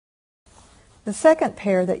The second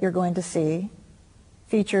pair that you're going to see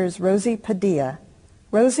features Rosie Padilla.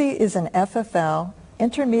 Rosie is an FFL,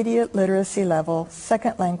 Intermediate Literacy Level,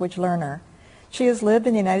 second language learner. She has lived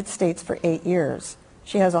in the United States for 8 years.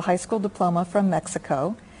 She has a high school diploma from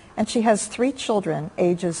Mexico, and she has 3 children,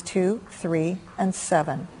 ages 2, 3, and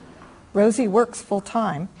 7. Rosie works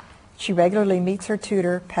full-time. She regularly meets her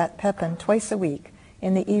tutor, Pat Pepin, twice a week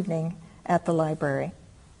in the evening at the library.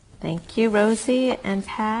 Thank you, Rosie and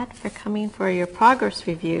Pat, for coming for your progress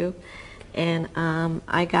review. And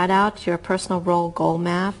I got out your personal role goal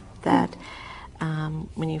map that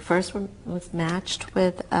when you first was matched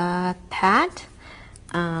with Pat.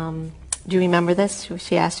 Do you remember this?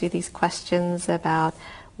 She asked you these questions about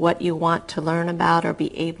what you want to learn about or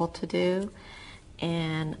be able to do.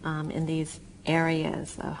 And in these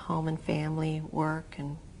areas of home and family, work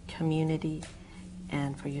and community,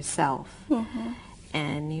 and for yourself. Mm-hmm.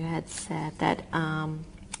 And you had said that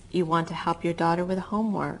you want to help your daughter with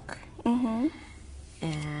homework. Mm-hmm.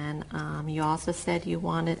 And you also said you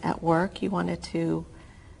wanted, at work, you wanted to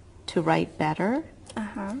write better.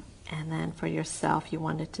 Uh-huh. And then for yourself, you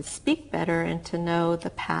wanted to speak better and to know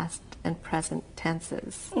the past and present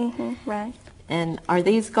tenses. Mm-hmm. Right. And are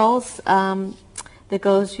these goals the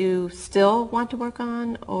goals you still want to work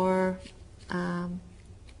on, or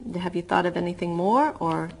have you thought of anything more,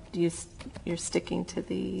 or you're sticking to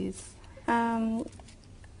these?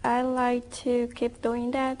 I like to keep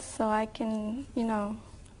doing that so I can,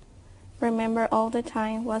 remember all the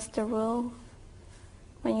time what's the rule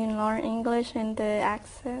when you learn English and the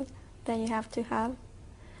accent that you have to have.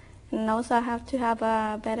 And also I have to have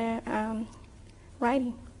a better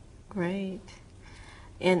writing. Great.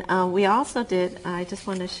 And we also did, I just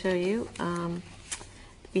want to show you,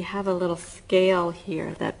 we have a little scale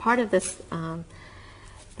here that part of this,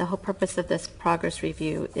 the whole purpose of this progress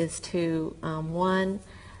review is to, one,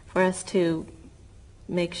 for us to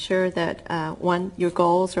make sure that, one, your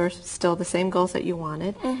goals are still the same goals that you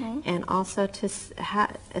wanted, Mm-hmm. and also to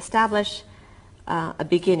establish a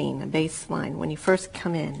beginning, a baseline when you first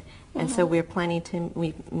come in. And so we're planning to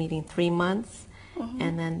meet in 3 months,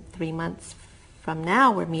 and then 3 months from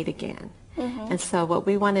now we'll meet again. And so what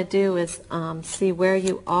we want to do is see where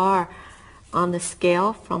you are on the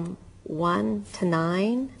scale from 1 to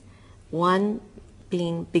 9, 1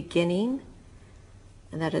 being beginning,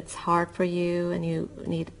 and that it's hard for you and you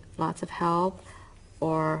need lots of help,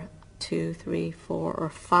 or 2, 3, 4, or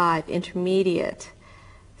 5, intermediate.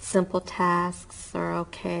 Simple tasks are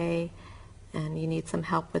okay, and you need some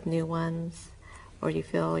help with new ones, or you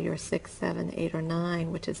feel you're 6, 7, 8, or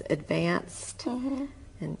 9, which is advanced,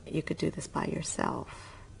 and you could do this by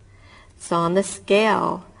yourself. So on the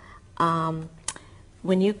scale,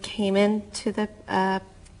 when you came into the,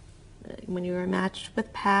 when you were matched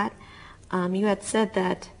with Pat, you had said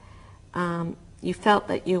that you felt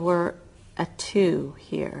that you were a 2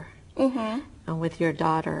 here with your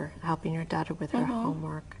daughter, helping your daughter with her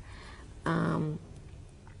homework.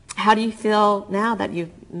 How do you feel now that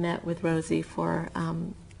you've met with Rosie for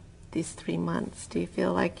these 3 months? Do you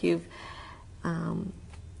feel like you've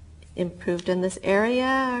improved in this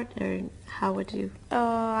area, or how would you?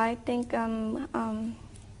 I think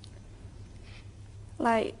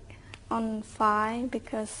like on 5,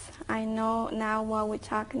 because I know now what we're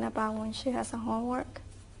talking about when she has a homework,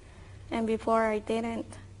 and before I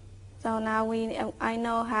didn't. So now I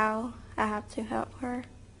know how I have to help her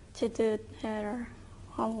to do her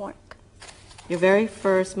homework. Your very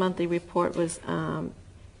first monthly report was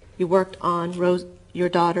you worked on your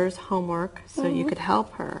daughter's homework so you could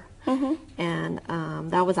help her, and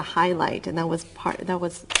that was a highlight, and that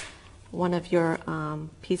was one of your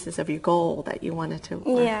pieces of your goal that you wanted to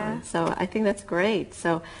work on. So I think that's great.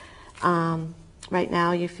 So right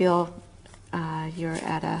now you feel you're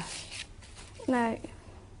at a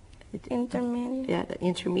intermediate. Yeah, the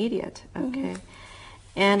intermediate. Okay,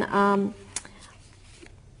 and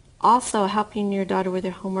also helping your daughter with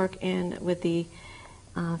her homework and with the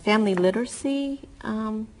family literacy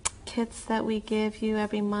kits that we give you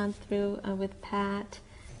every month through with Pat.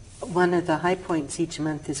 One of the high points each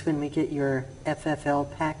month is when we get your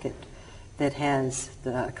FFL packet that has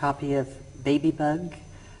a copy of Baby Bug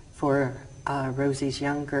for Rosie's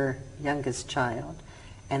youngest child,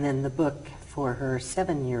 and then the book for her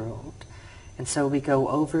 7-year-old. And so we go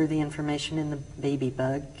over the information in the Baby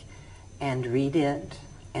Bug and read it,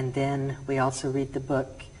 and then we also read the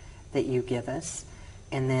book that you give us,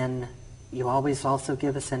 and then you always also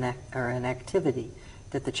give us an activity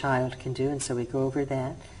that the child can do, and so we go over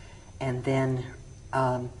that. And then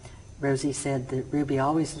Rosie said that Ruby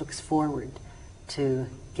always looks forward to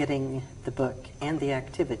getting the book and the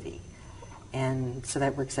activity. And so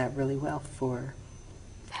that works out really well for...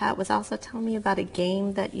 Pat was also telling me about a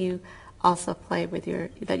game that you also play with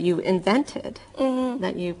that you invented,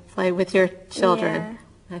 that you play with your children.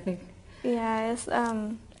 Yeah. I think. Yeah,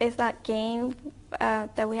 it's that game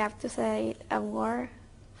that we have to say a word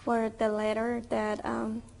for the letter that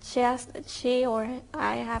she or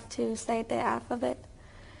I have to say the alphabet.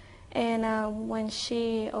 And when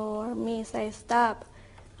she or me say stop,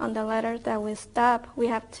 on the letter that we stop, we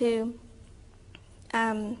have to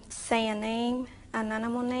say a name, an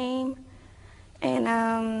animal name,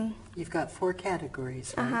 and You've got 4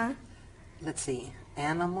 categories, right? Let's see.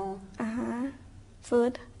 Animal.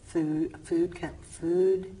 Food. Food.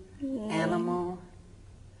 Name. Animal.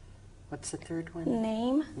 What's the third one?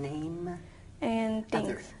 Name. Name. And things.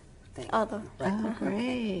 Other. Thing. Other. Right. Oh,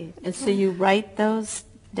 great! And so you write those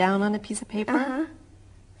down on a piece of paper.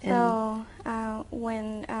 So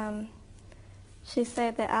when she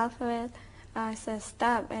said the alphabet, I said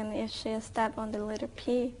stop, and if she stopped on the letter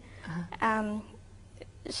P,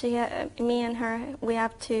 me and her, we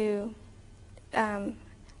have to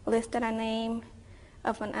list a name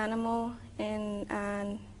of an animal and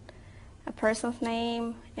a person's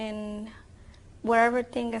name and whatever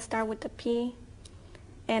thing that start with the P,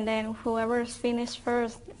 and then whoever's finished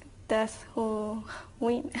first, that's who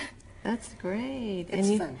wins. That's great.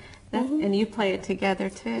 It's fun. And you play it together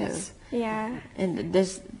too. Yes. Yeah. And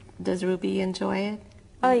does Ruby enjoy it?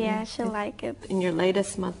 Oh yeah, she like it. In your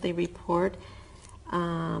latest monthly report,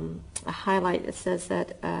 a highlight, it says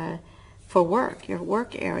that for work, your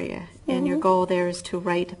work area, and your goal there is to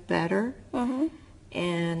write better.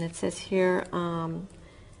 And it says here,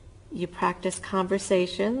 you practice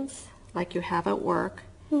conversations like you have at work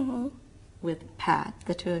with Pat,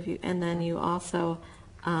 the two of you, and then you also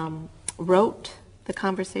wrote the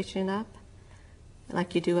conversation up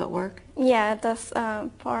like you do at work? Yeah, that's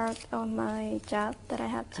part of my job that I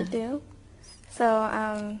have to do.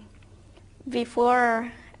 So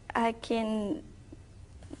before I can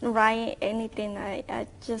write anything, I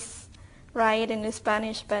just write in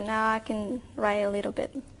Spanish, but now I can write a little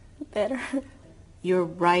bit better. You're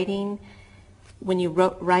writing, when you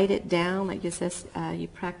write it down, like you said, you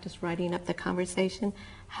practice writing up the conversation,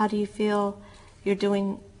 how do you feel you're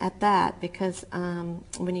doing at that? Because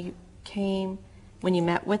when you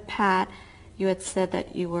met with Pat, you had said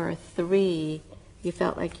that you were a 3. You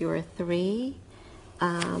felt like you were a 3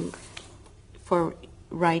 for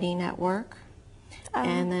writing at work.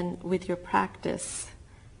 And then with your practice,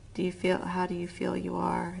 how do you feel you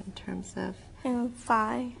are in terms of? In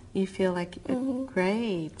 5. You feel like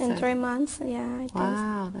great. In 3 months, yeah.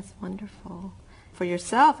 Wow, that's wonderful. For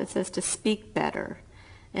yourself, it says to speak better.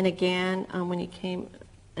 And again, when you came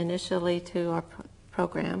initially to our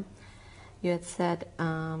program, you had said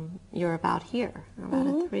you're about here, about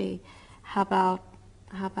a 3. How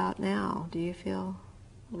about now? Do you feel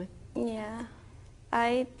with? Yeah,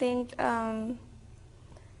 I think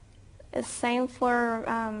it's same for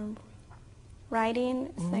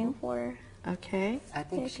writing, same for. Okay. I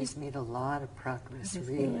think she's made a lot of progress,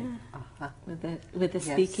 really. With the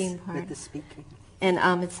speaking part. With the speaking.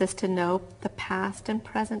 And it says to know the past and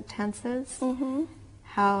present tenses.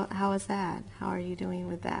 How is that? How are you doing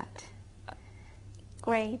with that?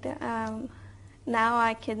 Great. Now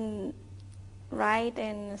I can write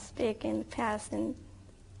and speak in the past, and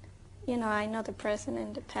I know the present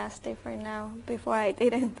and the past different now. Before I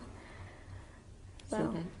didn't. So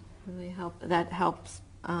that really helps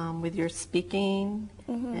with your speaking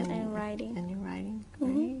and writing. And your writing,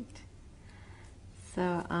 great.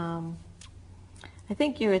 So I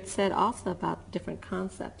think you had said also about different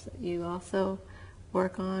concepts that you also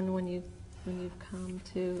work on when you've come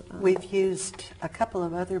to. We've used a couple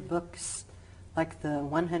of other books, like the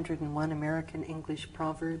 101 American English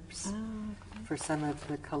Proverbs, for some of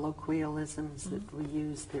the colloquialisms that we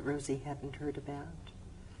use that Rosie hadn't heard about.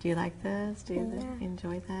 Do you like those? Do you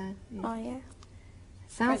enjoy that? Yeah. Oh yeah.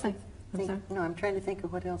 Sounds like. I'm trying to think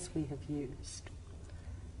of what else we have used.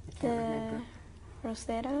 I can't remember.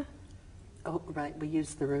 Rosetta. Oh, right. We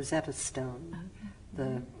used the Rosetta Stone,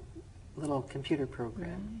 the little computer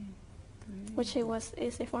program. Which it was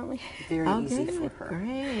easy for me. Very easy for her.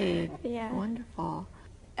 Great. Yeah. Wonderful.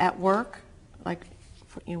 At work, like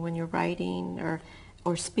when you're writing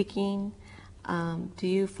or speaking, do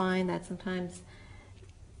you find that sometimes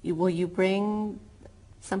will you bring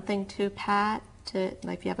something to Pat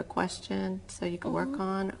like if you have a question so you can work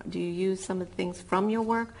on? Do you use some of the things from your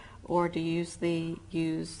work, or do you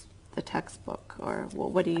use the textbook, or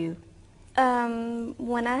what do you?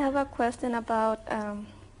 When I have a question about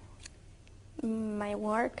my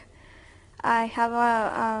work, I have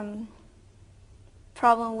a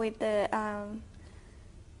problem with the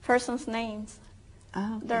person's names.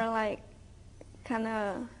 Oh, okay. They're like kind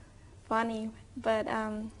of funny, but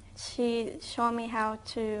she showed me how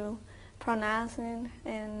to pronounce it,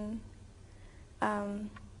 and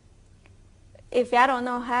if I don't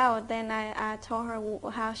know how, then I told her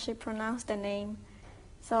how she pronounced the name.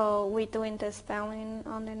 So we're doing the spelling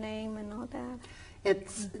on the name and all that.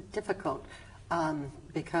 It's difficult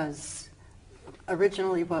because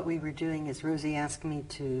originally what we were doing is Rosie asked me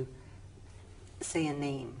to say a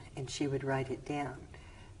name and she would write it down.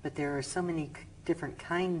 But there are so many different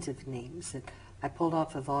kinds of names that I pulled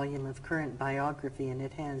off a volume of current biography, and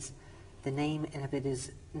it has the name, and if it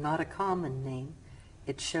is not a common name,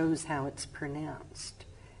 it shows how it's pronounced.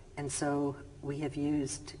 And so we have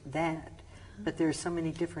used that. But there are so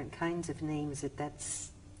many different kinds of names that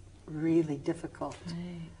that's really difficult.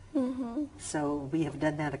 Right. Mm-hmm. So we have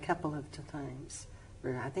done that a couple of times,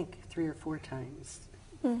 or I think 3 or 4 times.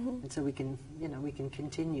 Mm-hmm. And so we can, we can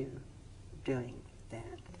continue doing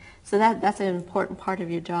that. So that's an important part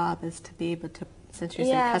of your job, is to be able to, since you're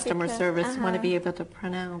Yeah, in customer because- service, you want to be able to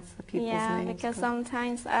pronounce the people's Yeah, names. because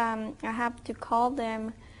sometimes I have to call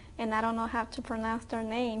them and I don't know how to pronounce their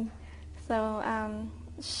name. So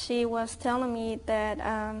she was telling me that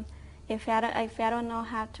if I don't know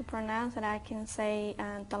how to pronounce it, I can say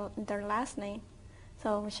their last name.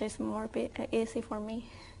 So which is more easy for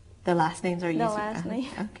me. The last names are easy. The last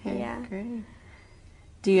name. Okay, Yeah. great.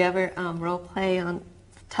 Do you ever role play on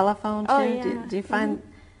telephone too? Oh, yeah. Do you find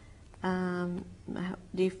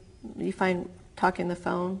do you find talking on the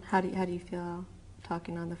phone? How do you feel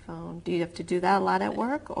talking on the phone? Do you have to do that a lot at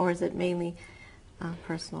work, or is it mainly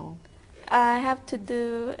personal? I have to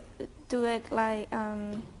do it like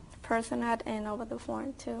personal and over the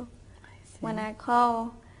phone too. I see. When I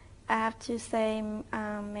call, I have to say,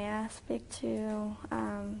 may I speak to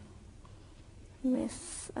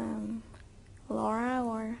Miss Laura,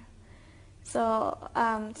 or so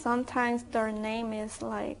sometimes their name is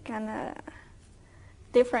like kind of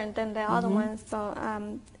different than the other ones. So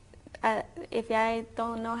if I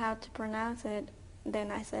don't know how to pronounce it,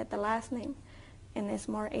 then I said the last name, and it's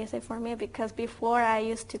more easy for me, because before I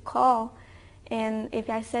used to call, and if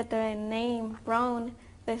I said the name wrong,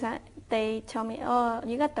 they tell me, oh,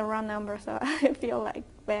 you got the wrong number. So I feel like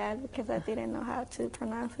bad because I didn't know how to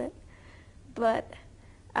pronounce it. But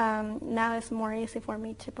now it's more easy for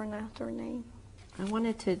me to pronounce their name. I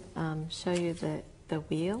wanted to show you the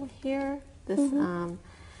wheel here. This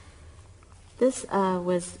this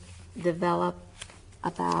was developed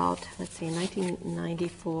about,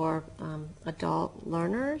 1994 adult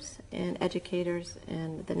learners and educators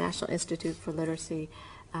and the National Institute for Literacy.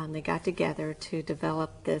 They got together to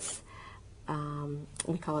develop this,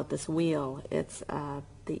 we call it this wheel. It's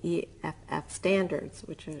the EFF standards,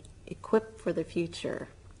 which are equipped for the future.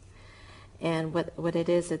 And what it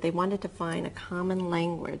is that they wanted to find a common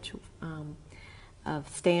language of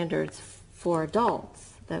standards for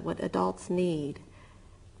adults, that what adults need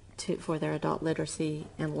for their adult literacy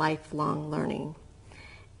and lifelong learning.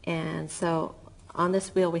 And so on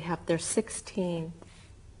this wheel there's 16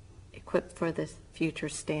 equipped for the future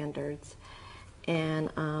standards.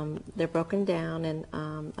 And they're broken down, and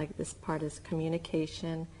like this part is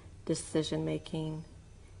communication, decision making,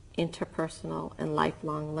 interpersonal, and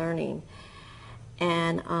lifelong learning.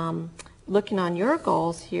 And looking on your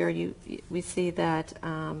goals here, we see that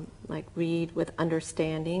like read with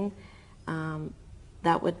understanding,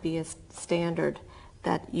 that would be a standard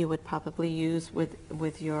that you would probably use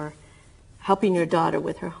with your helping your daughter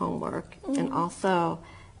with her homework, and also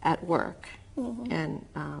at work, and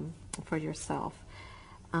for yourself.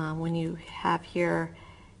 When you have here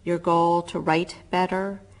your goal to write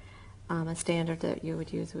better, a standard that you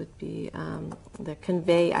would use would be the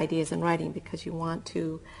convey ideas in writing, because you want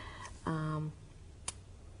to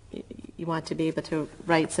be able to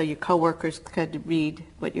write so your coworkers could read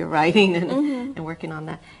what you're writing, and working on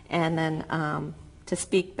that. And then to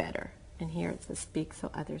speak better. And here it's to speak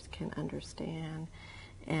so others can understand.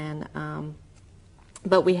 And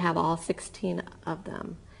but we have all 16 of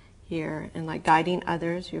them here. And like guiding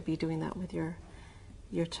others, you'll be doing that with your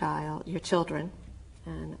children.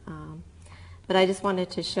 And but I just wanted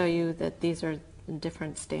to show you that these are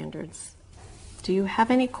different standards. Do you have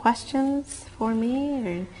any questions for me?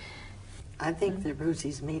 Or? I think that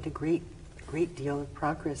Rosie's made a great deal of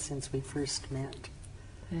progress since we first met.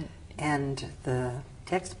 And the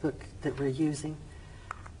textbook that we're using,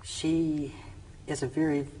 she is a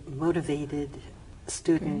very motivated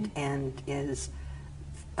student, and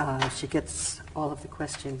she gets all of the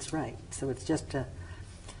questions right. So it's just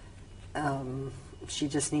she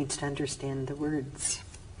just needs to understand the words.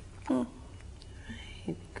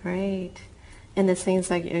 Okay, great. And it seems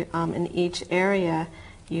like in each area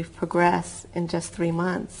you've progressed in just 3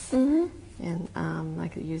 months. And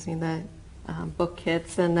like using the book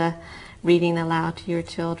kits and the reading aloud to your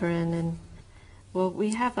children. And well,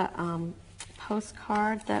 we have a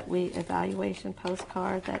postcard that evaluation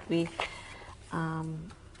postcard that we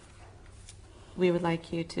would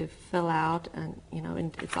like you to fill out, and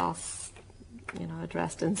and it's all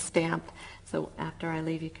addressed and stamped. So after I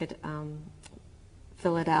leave, you could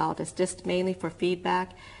fill it out. It's just mainly for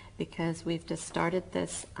feedback because we've just started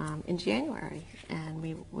this in January, and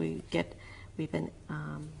we've been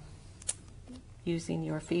using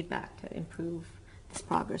your feedback to improve this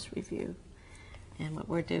progress review. And what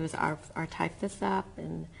we'll do is our type this up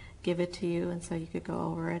and give it to you, and so you could go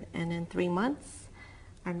over it. And in 3 months,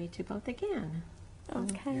 I'll meet you both again.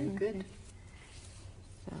 Okay. Very good.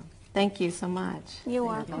 So, thank you so much. You're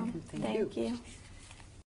welcome. welcome. Thank Thank you.